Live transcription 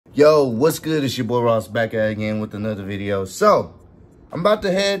Yo, what's good? It's your boy Ross back at it again with another video. So, I'm about to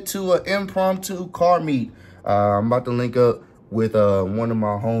head to an impromptu car meet. I'm about to link up with one of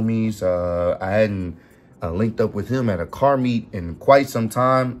my homies. I hadn't linked up with him at a car meet in quite some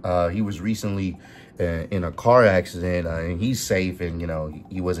time. He was recently in a car accident, and he's safe, and, you know,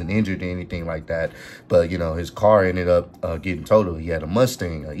 he wasn't injured or anything like that. But, you know, his car ended up getting totaled. He had a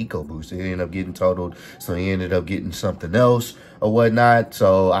Mustang, an EcoBoost. It ended up getting totaled, so he ended up getting something else or whatnot.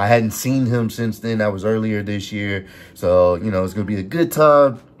 So I hadn't seen him since then. That was earlier this year. So, you know, it's going to be a good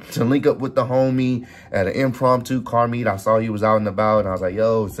time to link up with the homie at an impromptu car meet. I saw he was out and about, and I was like,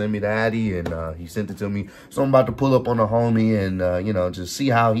 yo, send me the Addy, and he sent it to me. So I'm about to pull up on the homie and, you know, just see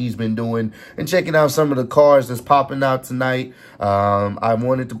how he's been doing and checking out some of the cars that's popping out tonight. I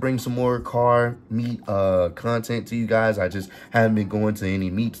wanted to bring some more car meet content to you guys. I just haven't been going to any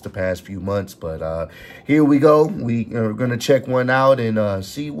meets the past few months, but here we go. We are going to check one out and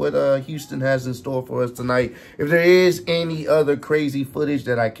see what Houston has in store for us tonight. If there is any other crazy footage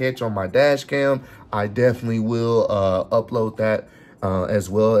that I catch on my dash cam, I definitely will upload that as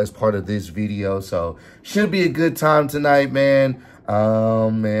well as part of this video. So should be a good time tonight, man.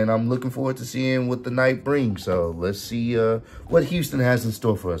 And I'm looking forward to seeing what the night brings. So let's see what Houston has in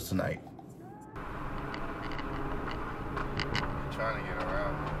store for us tonight. Trying to get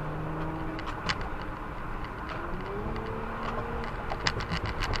around.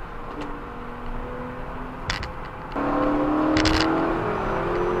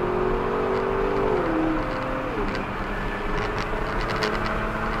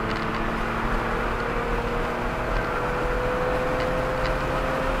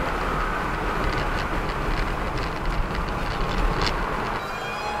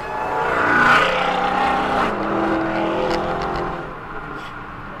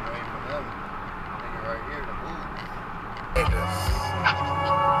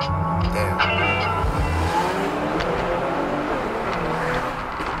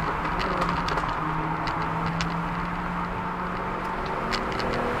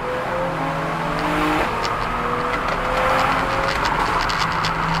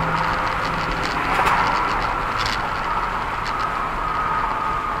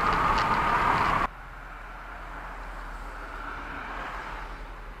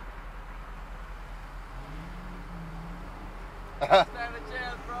 Stand a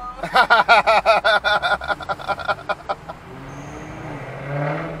chance, bro.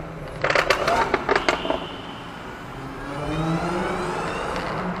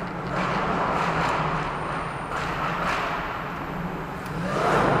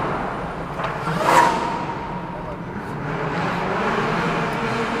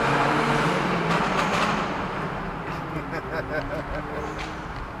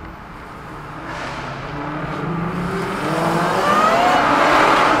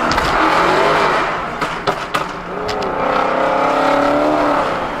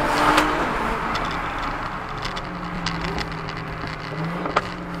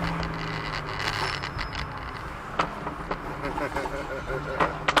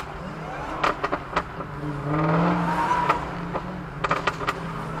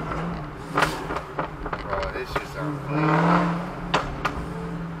 Bro, this shit sounds clean.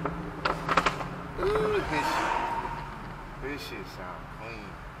 Ooh, this shit sounds clean.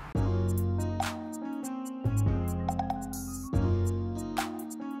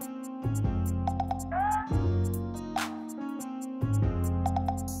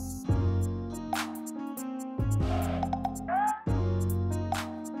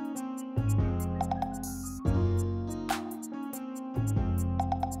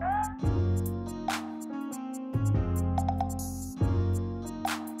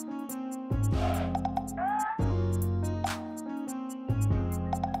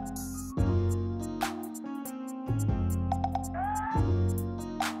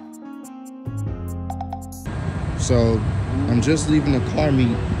 So I'm just leaving a car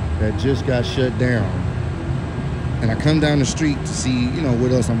meet that just got shut down, and I come down the street to see, you know,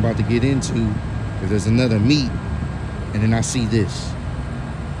 what else I'm about to get into, if there's another meet, and then I see this.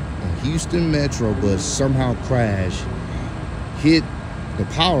 A Houston Metro bus somehow crashed, hit the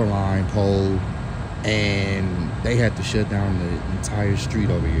power line pole, and they had to shut down the entire street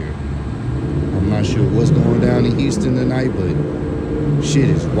over here. I'm not sure what's going down in Houston tonight, but shit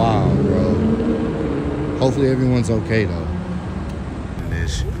is wild, bro. Hopefully everyone's okay though.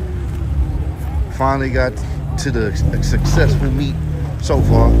 This finally got to the successful meet so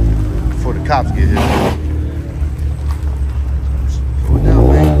far before the cops get here. Slow it down,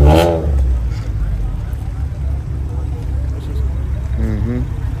 man.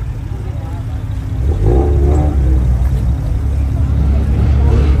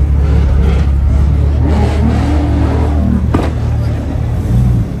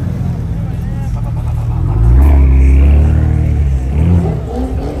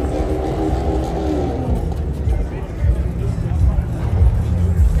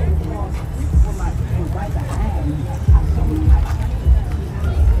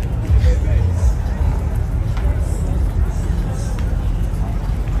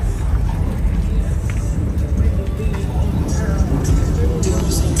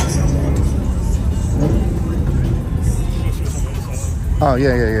 Oh,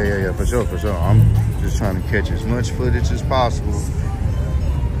 yeah, for sure, for sure. I'm just trying to catch as much footage as possible.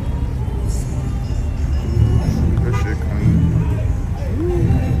 That shit clean.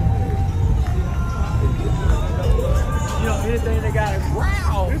 You know, anything they got is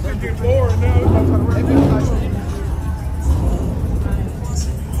wow. This is getting boring now.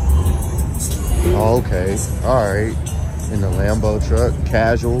 Oh, okay. All right. In the Lambo truck,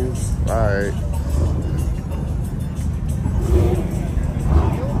 casual. All right.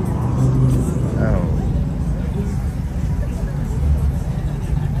 Oh.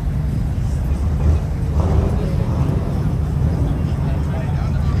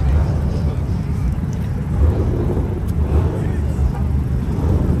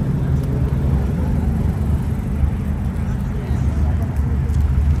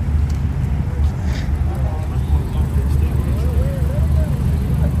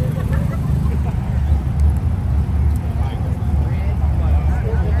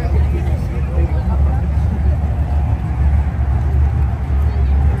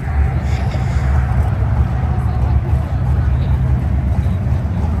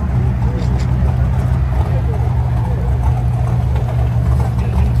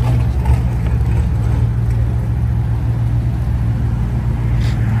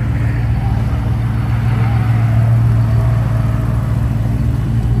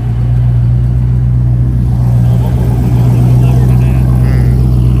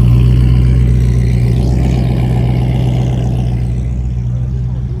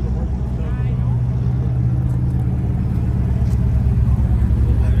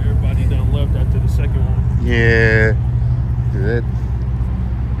 Yeah,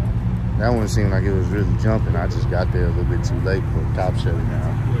 that one seemed like it was really jumping. I just got there a little bit too late before the cop shut it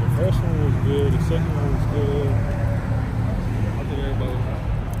down. Yeah, the first one was good. The second one was good. I think everybody was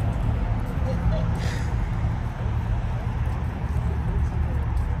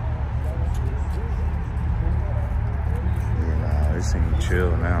Yeah, nah, it seemed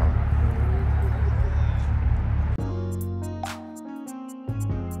chill now.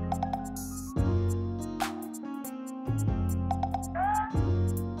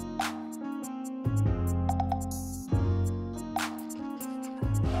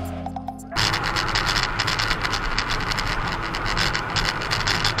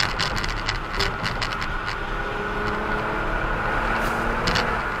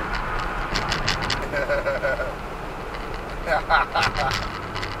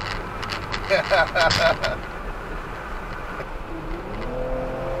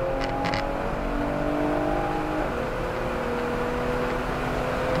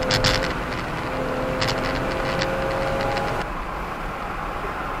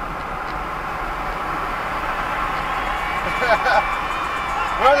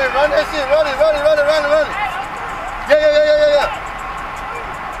 Run that shit, run it. Yeah.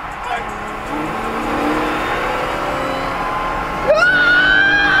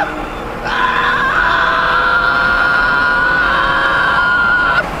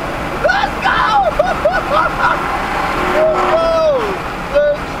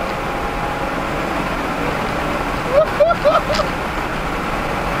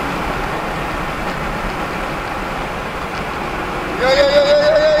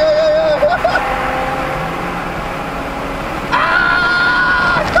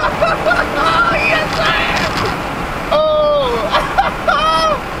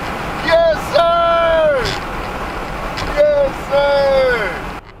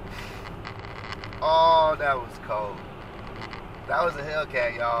 Oh, that was cold. That was a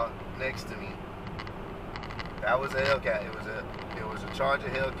Hellcat, y'all, next to me. That was a Hellcat. It was a Charger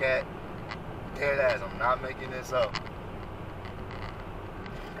Hellcat. Dead ass. I'm not making this up.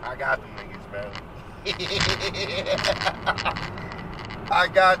 I got them niggas, bro. I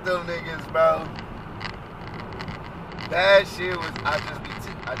got them niggas, bro. That shit was. I just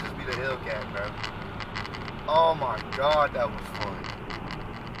beat a Hellcat, bro. Oh my god, that was fun.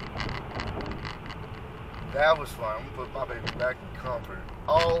 That was fun. I'm gonna put my baby back in comfort.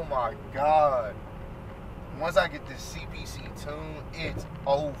 Oh my god. Once I get this CPC tune, it's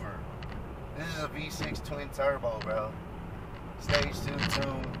over. This is a V6 twin turbo, bro. Stage 2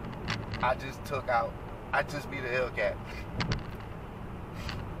 tune. I just beat a Hellcat.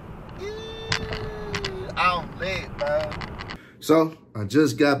 I'm lit, bro. So I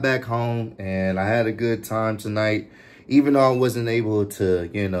just got back home and I had a good time tonight. Even though I wasn't able to,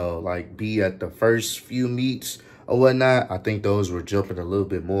 you know, like be at the first few meets or whatnot, I think those were jumping a little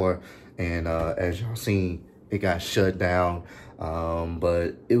bit more. And as y'all seen, it got shut down.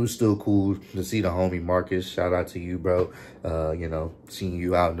 But it was still cool to see the homie Marcus. Shout out to you, bro. You know, seeing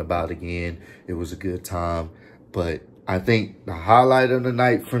you out and about again. It was a good time. But I think the highlight of the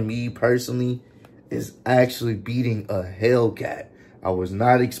night for me personally is actually beating a Hellcat. I was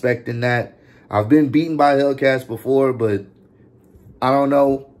not expecting that. I've been beaten by Hellcats before, but I don't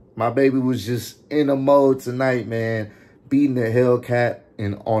know. My baby was just in a mode tonight, man. Beating a Hellcat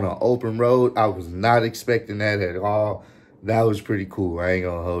on an open road. I was not expecting that at all. That was pretty cool. I ain't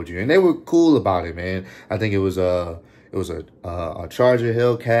gonna hold you. And they were cool about it, man. I think it was a Charger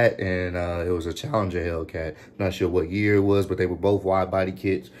Hellcat and it was a Challenger Hellcat. Not sure what year it was, but they were both wide body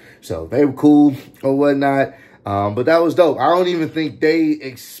kits. So they were cool or whatnot. But that was dope. I don't even think they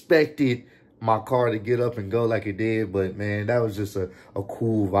expected my car to get up and go like it did. But, man, that was just a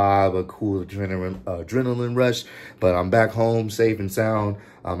cool vibe, a cool adrenaline rush. But I'm back home safe and sound.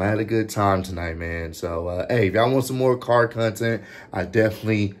 I had a good time tonight, man. So, hey, if y'all want some more car content, I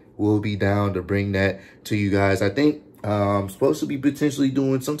definitely will be down to bring that to you guys. I think I'm supposed to be potentially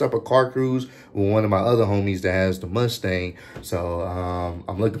doing some type of car cruise with one of my other homies that has the Mustang. So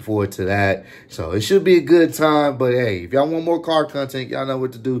I'm looking forward to that. So it should be a good time. But hey, if y'all want more car content, y'all know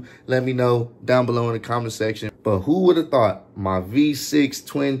what to do. Let me know down below in the comment section. But who would have thought my V6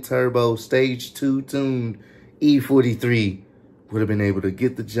 twin turbo stage 2 tuned E43 would have been able to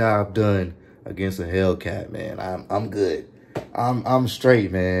get the job done against a Hellcat, man. I'm good. I'm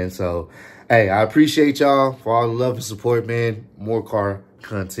straight, man. So hey, I appreciate y'all for all the love and support, man. More car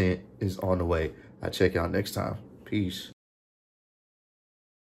content is on the way. I'll check y'all next time. Peace.